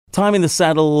Time in the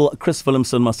Saddle, Chris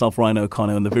Williamson, myself, Ryan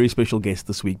O'Connor, and a very special guest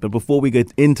this week. But before we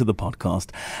get into the podcast,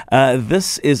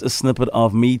 this is a snippet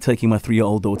of me taking my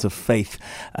 3-year-old daughter, Faith,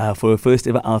 for her first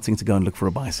ever outing to go and look for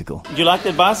a bicycle. Do you like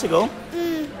that bicycle?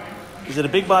 Is it a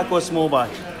big bike or a small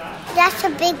bike? That's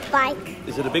a big bike.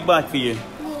 Is it a big bike for you?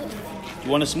 Yes. Do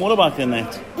you want a smaller bike than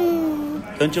that?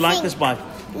 Don't you like this bike?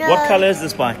 No. What color is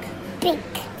this bike? Pink.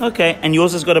 Okay, and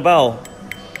yours has got a bell.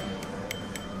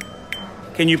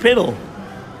 Can you pedal?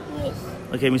 Yes.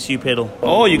 Okay, let me see you pedal.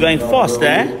 Oh, you're going fast,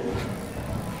 eh?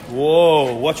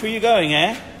 Whoa, watch where you're going,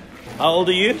 eh? How old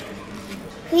are you?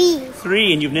 3.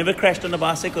 3, and you've never crashed on a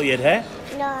bicycle yet, eh?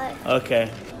 No.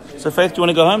 Okay. So, Faith, do you want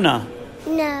to go home now?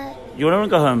 No. You want to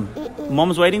go home?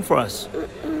 Mom's waiting for us.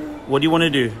 What do you want to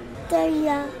do? Do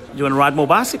Do you want to ride more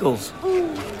bicycles?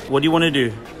 What do you want to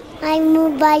do? I'm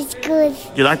on bicycles.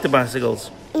 Do you like the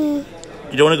bicycles? You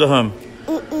don't want to go home?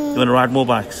 You want to ride more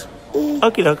bikes?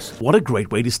 Okay, dokes. What a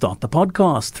great way to start the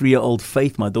podcast. 3-year-old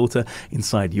Faith, my daughter,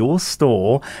 inside your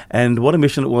store. And what a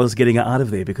mission it was getting her out of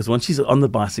there, because once she's on the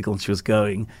bicycle and she was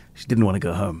going, she didn't want to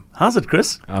go home. How's it,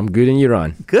 Chris? I'm good, and you,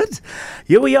 Ryan? Good.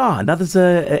 Here we are. Another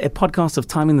a podcast of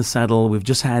Time in the Saddle. We've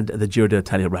just had the Giro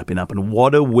d'Italia wrapping up, and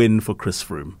what a win for Chris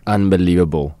Froome.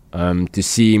 Unbelievable. To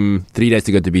see him 3 days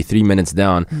to go to be 3 minutes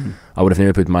down, I would have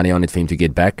never put money on it for him to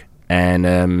get back. And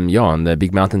on the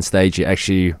big mountain stage, he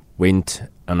actually went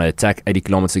on an attack 80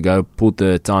 kilometers ago, pulled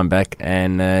the time back,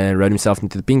 and rode himself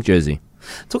into the pink jersey.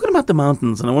 Talking about the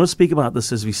mountains, and I want to speak about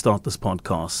this as we start this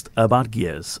podcast, about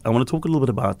gears. I want to talk a little bit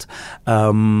about,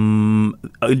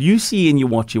 you see and you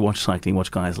watch cycling, watch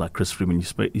guys like Chris Froome,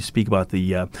 and you speak about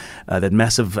the that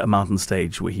massive mountain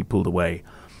stage where he pulled away.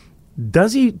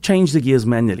 Does he change the gears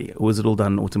manually, or is it all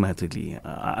done automatically?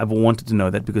 I've wanted to know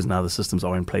that, because now the systems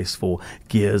are in place for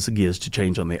gears to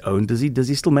change on their own. Does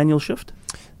he still manual shift?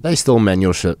 They still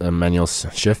manual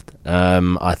shift.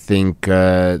 I think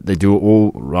they do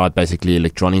all right, basically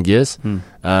electronic gears.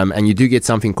 And you do get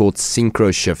something called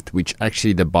synchro shift, which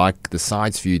actually the bike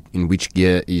decides for you in which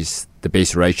gear is the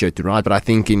best ratio to ride. But I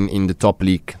think in the top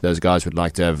league, those guys would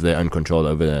like to have their own control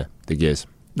over the gears.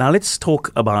 Now let's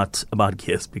talk about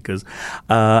gears, because,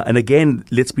 and again,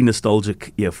 let's be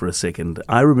nostalgic here for a second.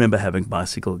 I remember having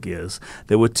bicycle gears.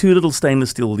 There were 2 little stainless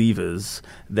steel levers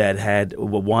that had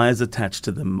wires attached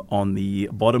to them on the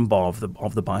bottom bar of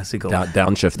the bicycle.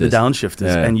 Downshifters. The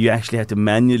downshifters, Yeah. and you actually had to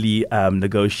manually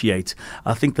negotiate.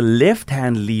 I think the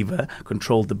left-hand lever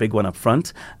controlled the big one up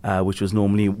front, which was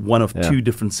normally one of 2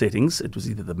 different settings. It was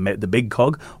either the big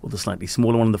cog or the slightly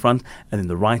smaller one in the front, and then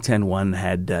the right-hand one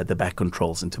had the back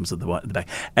controls in terms of the back.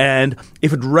 And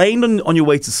if it rained on your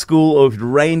way to school, or if it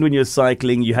rained when you're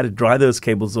cycling, you had to dry those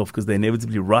cables off, because they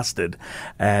inevitably rusted.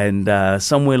 And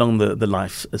somewhere along the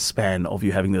lifespan of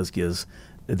you having those gears,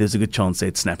 there's a good chance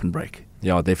they'd snap and break.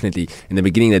 Yeah, definitely. In the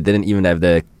beginning, they didn't even have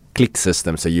the click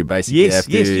system, so you basically have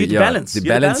to, you balance. You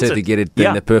balance it to get it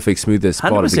in the perfect, smoothest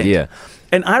part of the 100%. gear.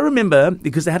 And I remember,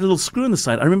 because they had a little screw on the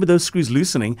side, I remember those screws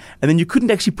loosening, and then you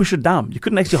couldn't actually push it down. You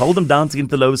couldn't actually hold them down to get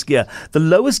into the lowest gear. The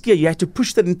lowest gear, you had to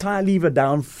push that entire lever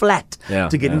down flat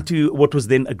to get into what was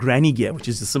then a granny gear, which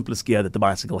is the simplest gear that the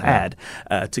bicycle had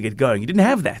to get going. You didn't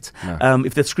have that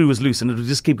if that screw was loose, and it would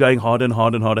just keep going harder and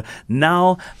harder and harder.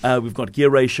 Now we've got gear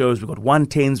ratios, we've got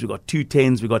 110s, we've got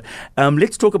 210s, we've got...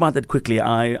 let's talk about that quickly.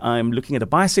 I'm looking at a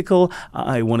bicycle.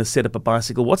 I want to set up a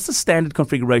bicycle. What's the standard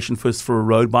configuration first for a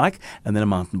road bike and then a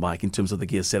mountain bike in terms of the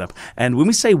gear setup? And when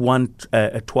we say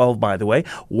 12, by the way,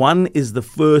 1 is the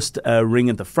first ring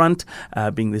at the front,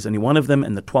 being there's only 1 of them,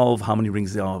 and the 12, how many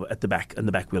rings there are at the back and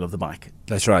the back wheel of the bike.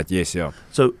 That's right, yes, yeah.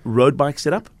 So road bike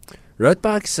setup? Road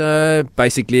bikes,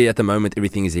 basically at the moment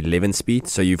everything is 11 speed,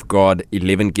 so you've got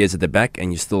 11 gears at the back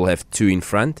and you still have 2 in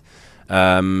front.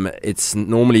 It's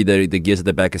normally the gears at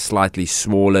the back are slightly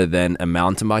smaller than a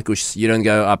mountain bike, which you don't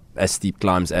go up as steep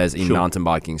climbs as in mountain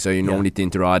biking. So you normally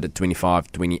tend to ride at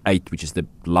 25, 28, which is the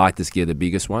lightest gear, the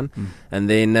biggest one. And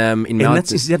then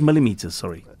is that millimeters?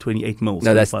 Sorry, 28 mils.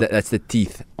 No, that's the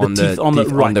teeth on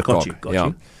the got cog.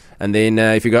 you. And then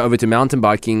if you go over to mountain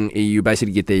biking, you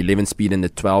basically get the 11 speed and the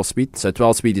 12 speed. So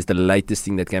 12 speed is the latest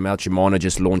thing that came out. Shimano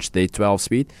just launched their 12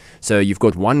 speed. So you've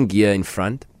got 1 gear in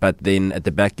front, but then at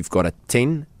the back you've got a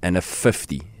 10 and a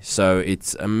 50. So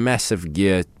it's a massive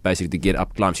gear basically to get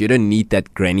up climbs. So you don't need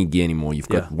that granny gear anymore. You've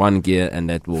got 1 gear and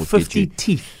that will 50 get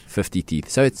you 50 teeth.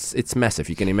 So it's massive.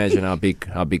 You can imagine how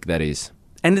big that is.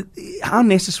 And how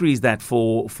necessary is that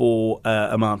for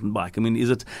a mountain bike? I mean,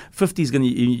 is it 50 is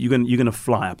you're going to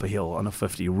fly up a hill on a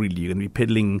 50? Really, you're going to be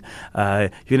pedaling. You're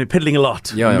going to be pedaling a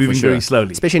lot, moving very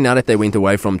slowly. Especially now that they went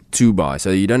away from 2x, so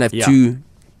you don't have 2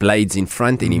 blades in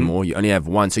front anymore. You only have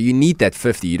 1, so you need that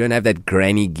 50. You don't have that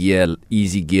granny gear,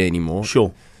 easy gear anymore.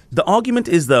 Sure. The argument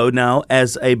is, though, now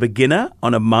as a beginner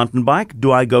on a mountain bike,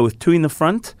 do I go with 2 in the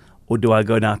front or do I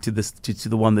go now to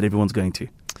the one that everyone's going to?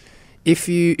 If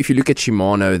you look at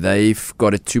Shimano, they've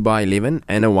got a 2x11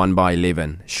 and a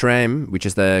 1x11. SRAM, which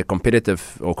is the competitor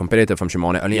from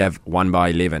Shimano, only have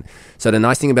 1x11. So the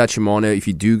nice thing about Shimano, if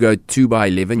you do go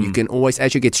 2x11, you can always,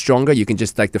 as you get stronger, you can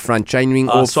just take the front chainring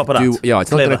off. Swap it out. Yeah, it's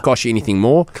not going to cost you anything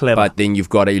more. Clever. But then you've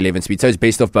got an 11 speed. So it's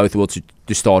best of both worlds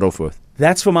to start off with.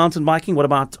 That's for mountain biking. What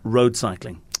about road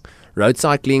cycling? Road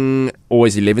cycling,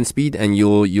 always 11 speed, and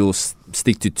you'll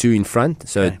stick to 2 in front,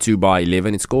 so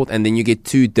 2x11 it's called, and then you get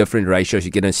 2 different ratios.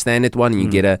 You get a standard one and you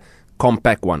get a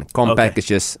compact one. Compact is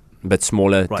just a bit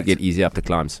smaller to get easier up the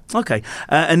climbs. Okay.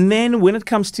 And then when it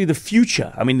comes to the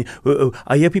future, I mean,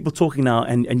 I hear people talking now,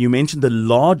 and you mentioned the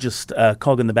largest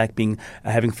cog in the back being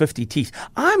having 50 teeth.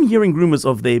 I'm hearing rumors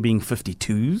of there being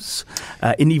 52s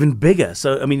and even bigger.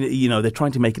 So, I mean, they're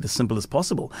trying to make it as simple as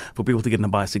possible for people to get on a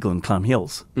bicycle and climb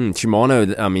hills.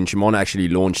 Shimano actually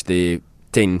launched their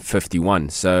 1051,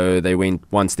 so they went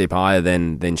one step higher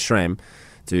than SRAM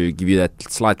to give you that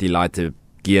slightly lighter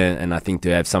gear, and I think to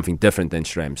have something different than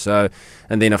SRAM. So,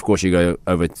 and then of course you go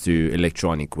over to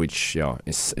electronic, which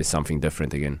is something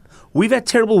different again. We've had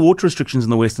terrible water restrictions in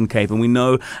the Western Cape, and we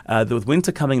know that with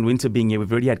winter coming and winter being here,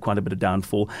 we've already had quite a bit of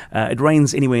downfall. It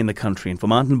rains anywhere in the country, and for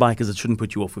mountain bikers, it shouldn't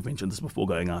put you off. We've mentioned this before,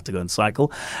 going out to go and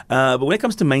cycle. But when it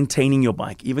comes to maintaining your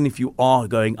bike, even if you are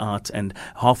going out and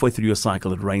halfway through your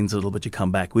cycle, it rains a little bit, you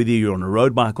come back, whether you're on a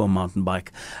road bike or a mountain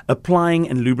bike, applying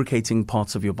and lubricating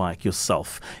parts of your bike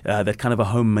yourself, that kind of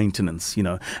a home maintenance.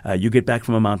 You get back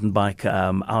from a mountain bike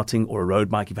outing or a road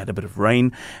bike, you've had a bit of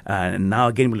rain, and now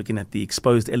again we're looking at the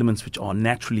exposed elements which are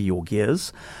naturally your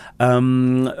gears.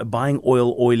 Buying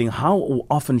oiling, how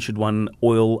often should one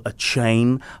oil a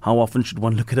chain? How often should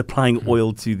one look at applying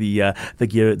oil to the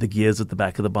gears at the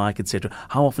back of the bike, etc.?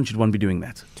 How often should one be doing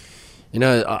that?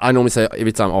 I normally say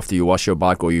every time after you wash your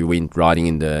bike or you went riding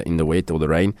in the wet or the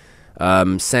rain,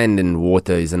 sand and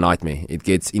water is a nightmare. It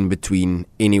gets in between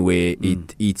anywhere.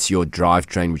 It eats your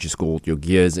drivetrain, which is called your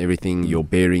gears, everything, your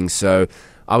bearings. So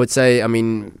I would say,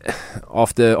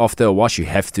 after a wash, you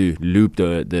have to lube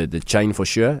the chain for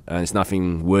sure. It's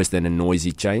nothing worse than a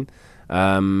noisy chain.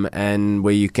 And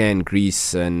where you can,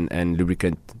 grease and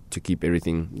lubricant to keep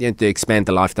everything, to expand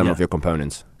the lifetime of your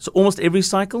components. So almost every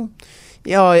cycle?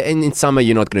 Yeah, and in summer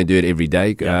you're not going to do it every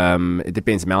day. It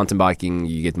depends. Mountain biking,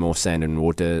 you get more sand and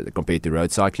water compared to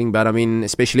road cycling. But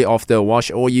especially after a wash,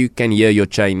 or you can hear your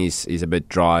chain is a bit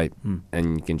dry,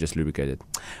 and you can just lubricate it.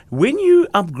 When you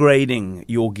upgrading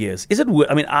your gears, is it?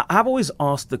 I've always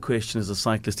asked the question as a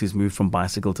cyclist who's moved from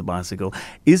bicycle to bicycle: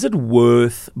 is it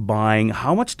worth buying?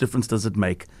 How much difference does it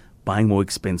make buying more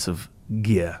expensive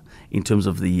gear in terms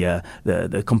of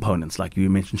the components, like you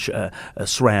mentioned,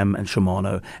 SRAM and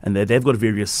Shimano, and they've got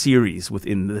various series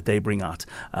within that they bring out.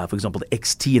 For example, the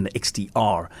XT and the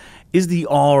XTR. Is the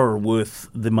R worth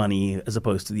the money as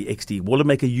opposed to the XT? Will it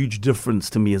make a huge difference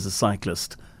to me as a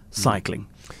cyclist cycling?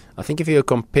 I think if you're a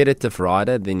competitive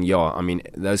rider, then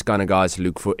those kind of guys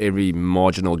look for every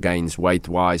marginal gains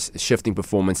weight-wise. Shifting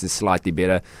performance is slightly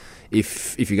better.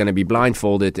 If you're going to be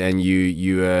blindfolded and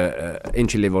you're an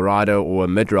entry-level rider or a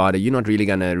mid-rider, you're not really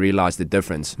going to realize the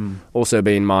difference. Also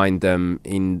bear in mind,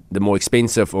 in the more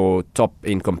expensive or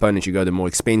top-end components you go, the more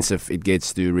expensive it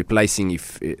gets to replacing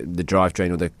if the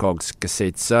drivetrain or the cogs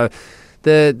cassette. So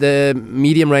the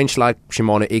medium range like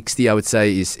Shimano XT, I would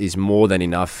say, is more than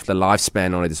enough. The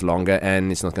lifespan on it is longer,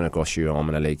 and it's not going to cost you an arm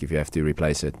and a leg if you have to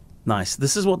replace it. Nice.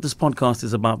 This is what this podcast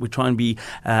is about. We try and be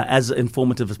as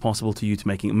informative as possible to you, to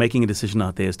making a decision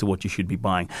out there as to what you should be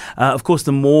buying. Of course,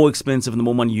 the more expensive and the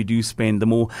more money you do spend, the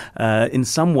more, in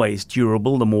some ways,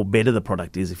 durable, the more better the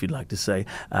product is, if you'd like to say,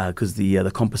 because the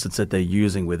composites that they're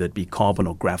using, whether it be carbon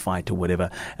or graphite or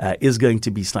whatever, is going to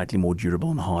be slightly more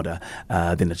durable and harder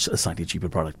than a slightly cheaper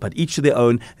product. But each to their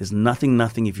own. There's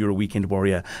nothing if you're a weekend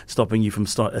warrior stopping you from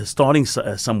starting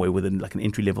somewhere with like an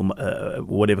entry level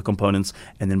whatever components,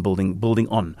 and then building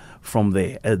on from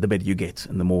there. The better you get,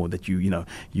 and the more that you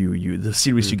the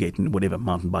serious you get in whatever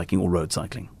mountain biking or road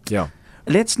cycling. Yeah.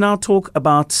 Let's now talk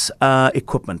about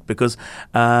equipment, because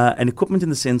an equipment in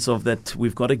the sense of that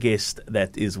we've got a guest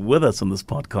that is with us on this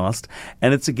podcast,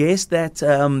 and it's a guest that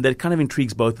that kind of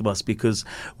intrigues both of us, because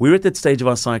we're at that stage of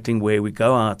our cycling where we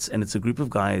go out and it's a group of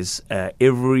guys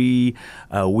every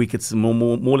week. It's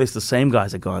more or less the same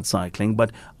guys that go out cycling,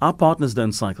 but our partners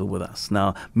don't cycle with us.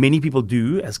 Now, many people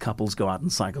do, as couples go out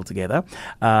and cycle together.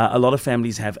 A lot of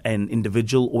families have an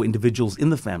individual or individuals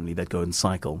in the family that go and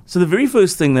cycle. So the very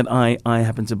first thing that I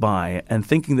happen to buy, and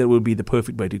thinking that it would be the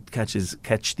perfect way to capture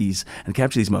these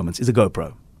moments, is a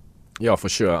GoPro. Yeah, for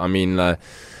sure.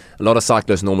 a lot of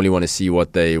cyclists normally want to see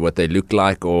what they look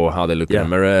like or how they look in a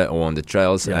mirror or on the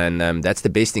trails, and that's the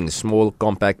best thing. Small,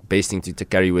 compact, best thing to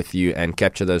carry with you and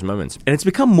capture those moments. And it's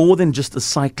become more than just a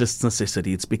cyclist's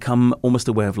necessity. It's become almost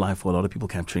a way of life for a lot of people,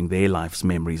 capturing their life's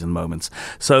memories and moments.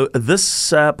 So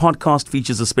this podcast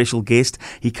features a special guest.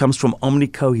 He comes from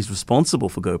Omnico. He's responsible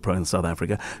for GoPro in South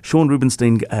Africa. Sean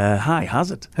Rubenstein, hi,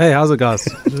 how's it? Hey, how's it, guys?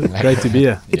 Great to be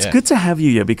here. It's good to have you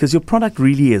here because your product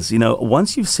really is,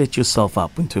 once you've set yourself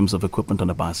up in terms of equipment on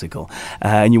a bicycle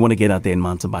and you want to get out there and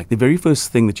mountain bike, the very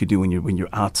first thing that you do when you're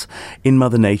out in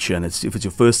Mother Nature, and if it's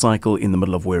your first cycle in the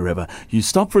middle of wherever, you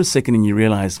stop for a second and you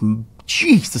realize,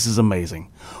 geez, this is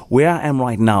amazing. Where I am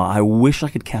right now, I wish I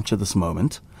could capture this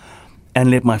moment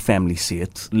and let my family see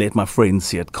it, let my friends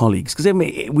see it, colleagues, because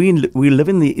we live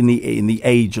in the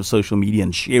age of social media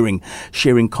and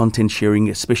sharing content,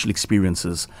 sharing special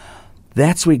experiences.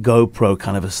 That's where GoPro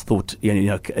kind of has thought,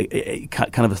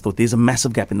 there's a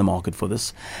massive gap in the market for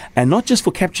this, and not just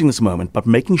for capturing this moment, but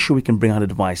making sure we can bring out a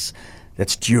device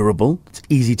that's durable, it's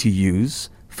easy to use,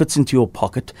 fits into your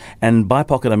pocket, and by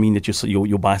pocket I mean that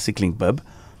your bicycling bib,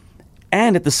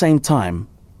 and at the same time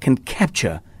can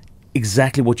capture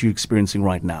exactly what you're experiencing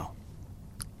right now.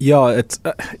 Yeah,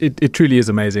 it truly is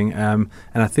amazing, and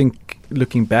I think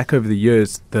looking back over the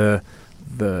years, the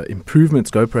improvements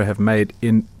GoPro have made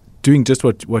in doing just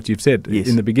what you've said. Yes.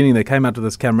 In the beginning, they came out with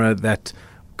this camera that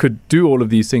could do all of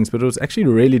these things, but it was actually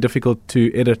really difficult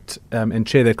to edit and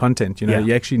share their content.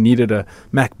 You actually needed a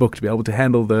MacBook to be able to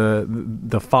handle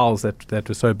the files that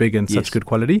were so big and such good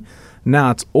quality. Now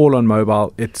it's all on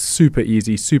mobile. It's super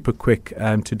easy, super quick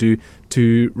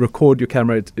to record your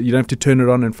camera. You don't have to turn it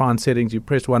on and find settings. You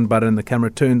press one button, the camera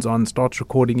turns on, starts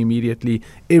recording immediately.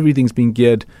 Everything's been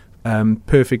geared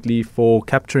perfectly for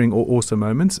capturing awesome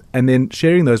moments and then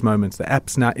sharing those moments. The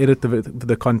apps now edit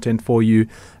the content for you.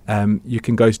 You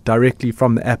can go directly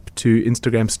from the app to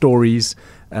Instagram stories.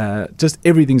 Just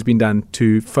everything's been done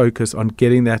to focus on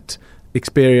getting that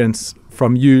experience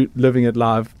from you living it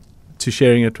live to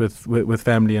sharing it with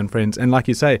family and friends. And like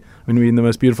you say, when we're in the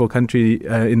most beautiful country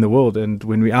in the world, and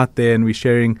when we're out there and we're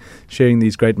sharing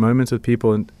these great moments with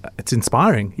people, and it's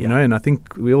inspiring, and I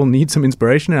think we all need some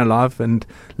inspiration in our life, and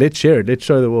let's share it. Let's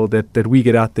show the world that we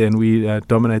get out there and we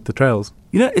dominate the trails.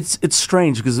 It's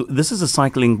strange because this is a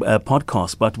cycling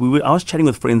podcast, but I was chatting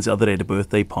with friends the other day at a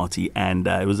birthday party, and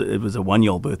it was a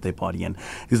 1-year-old birthday party, and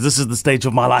because this is the stage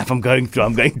of my life I'm going through.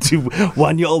 I'm going to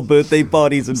 1-year-old birthday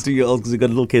parties and 2-year-olds because we've got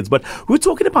little kids. But we're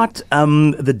talking about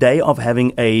the day of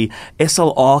having a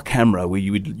SLR camera where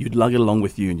you'd lug it along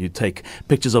with you and you'd take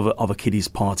pictures of a kiddie's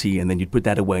party, and then you'd put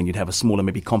that away, and you'd have a smaller,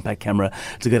 maybe compact camera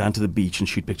to go down to the beach and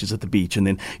shoot pictures at the beach, and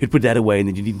then you'd put that away, and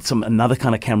then you need another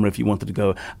kind of camera if you wanted to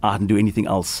go out and do anything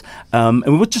else. And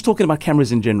we were just talking about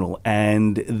cameras in general,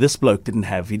 and this bloke didn't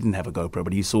have a GoPro,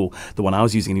 but he saw the one I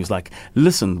was using and he was like,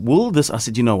 listen, I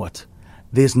said, you know what?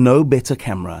 There's no better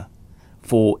camera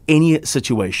for any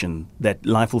situation that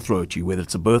life will throw at you, whether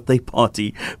it's a birthday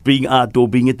party, being outdoor,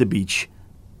 being at the beach,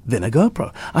 than a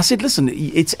GoPro. I said, listen,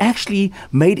 it's actually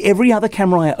made every other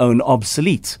camera I own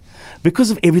obsolete because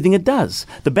of everything it does.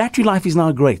 The battery life is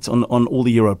now great on all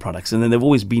the Euro products, and then they've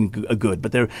always been good,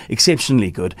 but they're exceptionally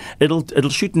good. It'll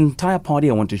shoot an entire party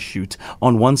I want to shoot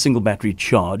on one single battery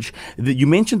charge. You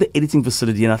mentioned the editing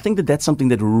facility, and I think that's something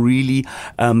that really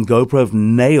GoPro have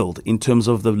nailed in terms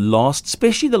of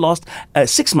especially the last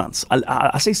 6 months.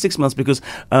 I say 6 months because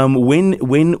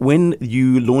when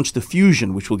you launched the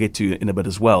Fusion, which we'll get to in a bit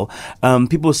as well,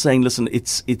 people were saying, listen,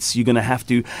 it's you're going to have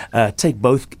to take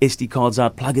both SD cards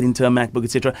out, plug it into a MacBook,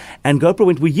 etc. And GoPro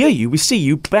went, we hear you, we see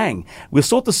you, bang. We'll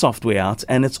sort the software out,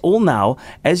 and it's all now,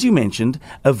 as you mentioned,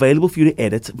 available for you to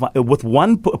edit with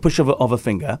one push of a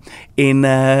finger in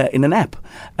an app,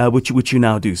 which you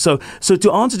now do. So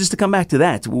to answer, just to come back to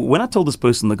that, when I told this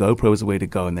person the GoPro was the way to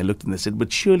go, and they looked and they said,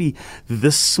 but surely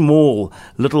this small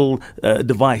little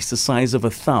device the size of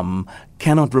a thumb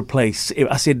cannot replace.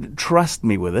 I said, trust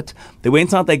me with it. They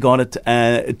went out, they got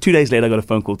it. 2 days later, I got a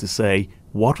phone call to say,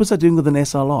 what was I doing with an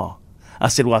SLR? I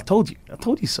said, well, I told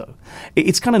you so.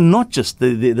 It's kind of not just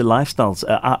the lifestyles,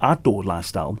 outdoor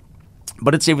lifestyle,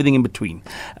 but it's everything in between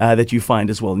that you find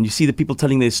as well. And you see the people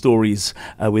telling their stories,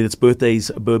 whether it's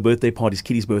birthdays, birthday parties,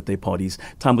 kiddies' birthday parties,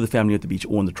 time with the family at the beach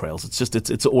or on the trails.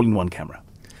 It's all in one camera.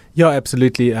 Yeah,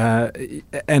 absolutely.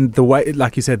 And the way,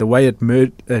 like you said, the way it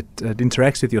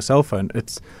interacts with your cell phone,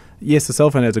 yes, the cell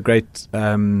phone has a great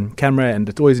camera and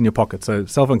it's always in your pocket. So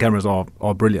cell phone cameras are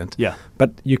brilliant. Yeah.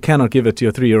 But you cannot give it to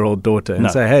your 3-year-old daughter and No.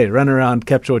 say, hey, run around,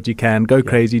 capture what you can, go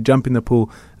crazy, jump in the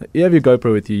pool. You have your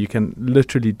GoPro with you. You can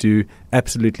literally do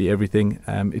absolutely everything.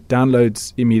 It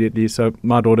downloads immediately. So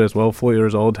my daughter as well, 4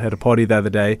 years old, had a party the other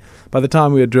day. By the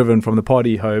time we were driven from the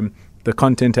party home, the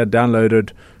content had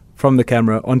downloaded from the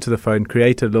camera onto the phone,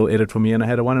 created a little edit for me, and I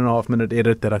had a 1.5 minute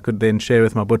edit that I could then share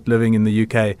with my butt living in the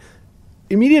UK.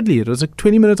 Immediately, it was like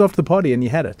 20 minutes after the party, and you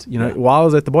had it. While I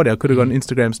was at the party, I could have gone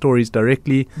Instagram stories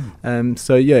directly.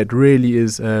 So yeah, it really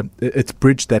is. It's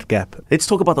bridged that gap. Let's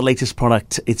talk about the latest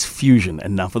product. It's Fusion.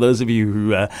 And now, for those of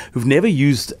you who've never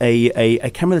used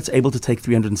a camera that's able to take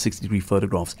 360-degree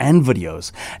photographs and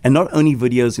videos, and not only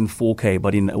videos in 4K,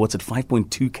 but in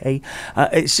 5.2K,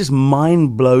 it's just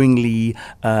mind-blowingly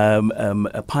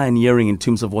pioneering in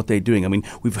terms of what they're doing. I mean,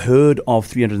 we've heard of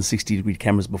 360-degree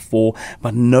cameras before,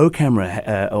 but no camera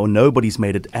or nobody's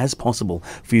made it as possible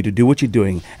for you to do what you're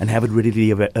doing and have it readily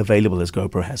available as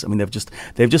GoPro has. I mean, they've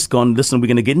just gone, listen, we're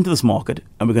going to get into this market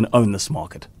and we're going to own this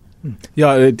market.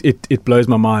 Yeah, it blows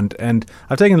my mind, and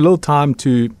I've taken a little time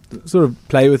to sort of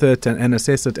play with it and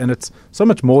assess it, and it's so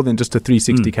much more than just a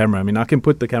 360 camera. I mean, I can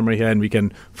put the camera here and we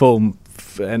can film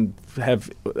and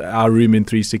have our room in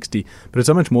 360, but it's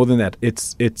so much more than that.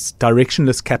 It's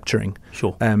directionless capturing.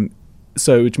 Sure.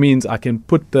 So which means I can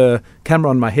put the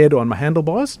camera on my head or on my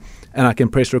handlebars and I can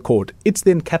press record. It's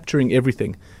then capturing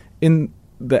everything. In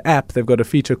the app, they've got a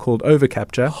feature called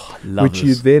Overcapture, which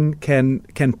you then can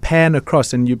pan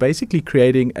across, and you're basically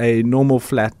creating a normal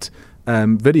flat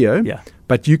video. Yeah.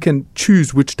 But you can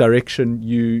choose which direction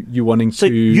you're wanting so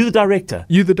to. You're the director.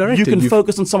 You're the director. You can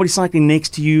focus on somebody cycling next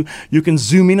to you. You can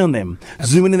zoom in on them,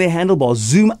 zoom in their handlebars,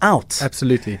 zoom out.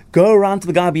 Absolutely. Go around to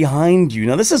the guy behind you.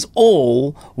 Now, this is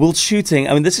all while shooting.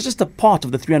 I mean, this is just a part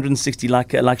of the 360,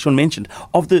 like Sean mentioned,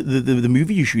 of the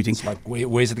movie you're shooting. It's like,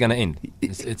 where's it going to end?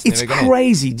 It's It's never gonna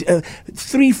crazy.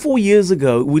 3-4 years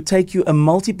ago, it would take you a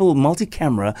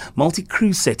multi-camera,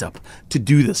 multi-crew setup to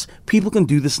do this. People can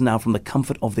do this now from the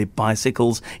comfort of their bicycle,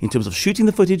 in terms of shooting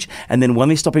the footage, and then when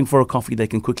they're stopping for a coffee, they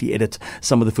can quickly edit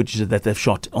some of the footage that they've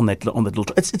shot on that little.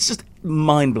 It's just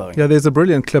mind blowing. Yeah, there's a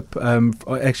brilliant clip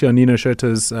actually on Nino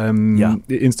Schurter's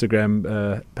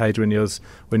Instagram page when he was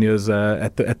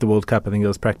at the World Cup. I think he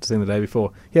was practicing the day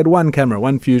before. He had one camera,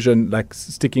 one Fusion, like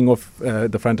sticking off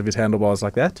the front of his handlebars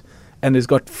like that. And he's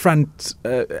got front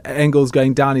angles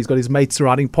going down. He's got his mates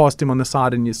riding past him on the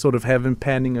side, and you sort of have him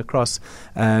panning across.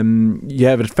 You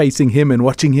have it facing him and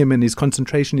watching him and his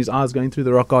concentration, his eyes going through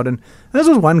the rock garden. And this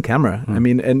was one camera. I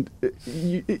mean, and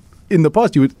in the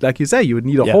past, you would, like you say, you would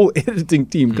need a whole editing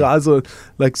team. Guys are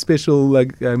like special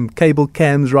cable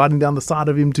cams riding down the side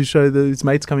of him to show his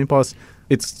mates coming past.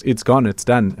 It's gone. It's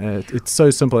done. It's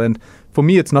so simple. And for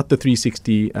me, it's not the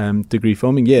 360 degree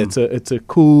filming. Yeah, it's a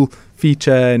cool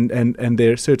feature, and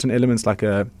there are certain elements like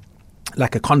a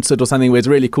concert or something where it's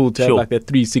really cool to have like that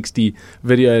 360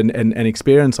 video and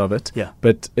experience of it. Yeah.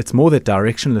 But it's more that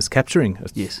directionless capturing.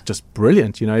 It's just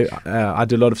brilliant. I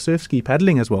do a lot of surf ski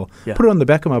paddling as well. Yeah. Put it on the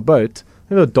back of my boat.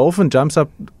 If a dolphin jumps up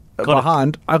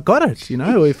behind, I got it.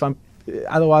 If I'm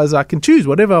otherwise I can choose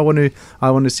whatever I want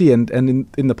to see, and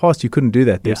in the past you couldn't do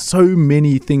that. There's so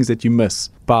many things that you miss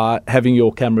by having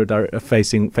your camera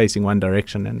facing one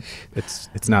direction, and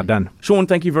it's now done. Sean,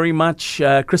 thank you very much.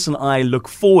 Chris and I look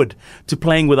forward to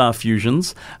playing with our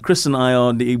Fusions. Chris and I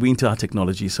are into our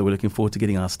technology, so we're looking forward to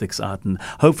getting our sticks out, and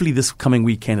hopefully this coming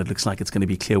weekend it looks like it's going to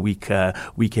be clear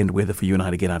weekend weather for you and I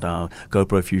to get out our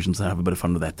GoPro Fusions and have a bit of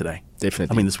fun with that today.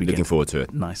 Definitely. I mean, this weekend. Looking forward to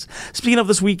it. Nice. Speaking of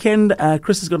this weekend,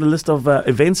 Chris has got a list of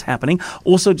events happening.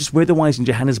 Also, just weather-wise in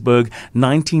Johannesburg,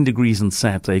 19 degrees on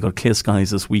Saturday. You've got clear skies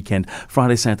this weekend.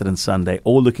 Friday, Saturday and Sunday,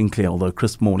 all looking clear, although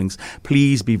crisp mornings.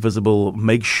 Please be visible.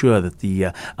 Make sure that the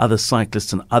other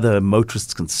cyclists and other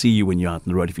motorists can see you when you're out on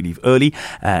the road if you leave early.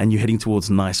 And you're heading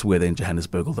towards nice weather in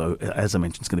Johannesburg, although, as I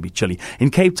mentioned, it's going to be chilly. In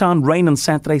Cape Town, rain on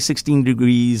Saturday, 16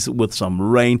 degrees with some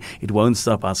rain. It won't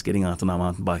stop us getting out on our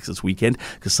mountain bikes this weekend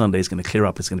because Sunday is going to clear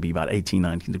up. It's going to be about 18,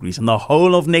 19 degrees. And the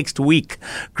whole of next week,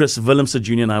 Chris Willemse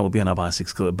Jr. and I will be on our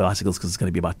bicycles because it's going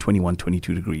to be about 21,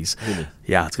 22 degrees. Really?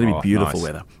 Yeah, it's going to be beautiful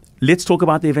weather. Let's talk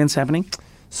about the events happening.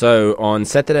 So on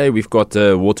Saturday, we've got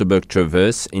the Waterberg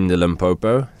Traverse in the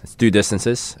Limpopo. It's two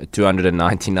distances, a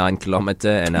 299 kilometer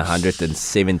and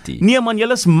 170. Near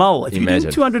Manjelas Mall. If you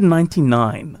do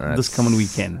 299 this coming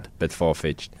weekend. A bit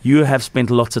far-fetched. You have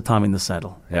spent lots of time in the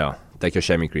saddle. Yeah. Take your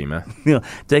chamois cream, huh?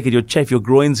 Take it, your chafe, your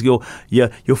groins, your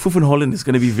Foof and Holland is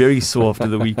going to be very sore after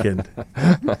the weekend.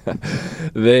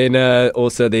 Then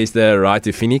also there's the Ride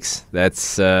to Phoenix.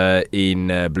 That's in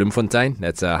Bloemfontein.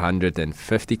 That's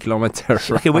 150 kilometer.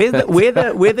 Okay, where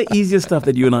the easiest stuff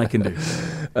that you and I can do?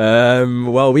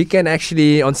 Well, we can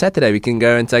actually on Saturday we can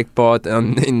go and take part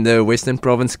in the Western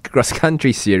Province cross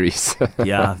country series.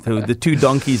 Yeah, the two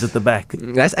donkeys at the back.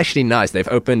 That's actually nice. They've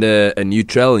opened a new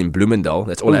trail in Bloemendal.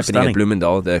 That's all happening stunning. at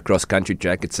Bloemendal, the cross country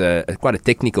track. It's quite a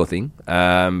technical thing,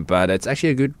 but it's actually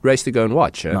a good race to go and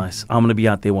watch. Nice. I'm going to be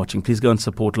out there watching. Please go and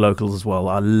support locals as well.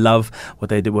 I love what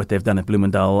they've done at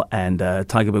Bloemendal and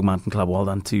Tygerberg Mountain Club. Well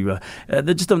done to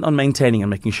they're just on maintaining and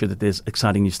making sure that there's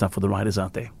exciting new stuff for the riders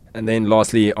out there. And then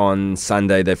lastly, on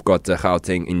Sunday, they've got the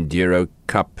Gauteng Enduro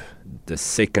Cup, the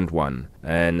second one.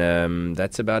 And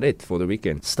that's about it for the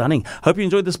weekend. Stunning. Hope you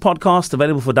enjoyed this podcast.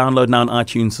 Available for download now on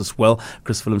iTunes as well.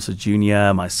 Chris Willemse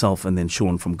Jr., myself, and then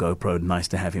Sean from GoPro. Nice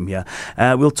to have him here.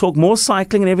 We'll talk more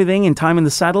cycling and everything in Time in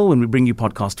the Saddle when we bring you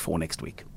podcast 4 next week.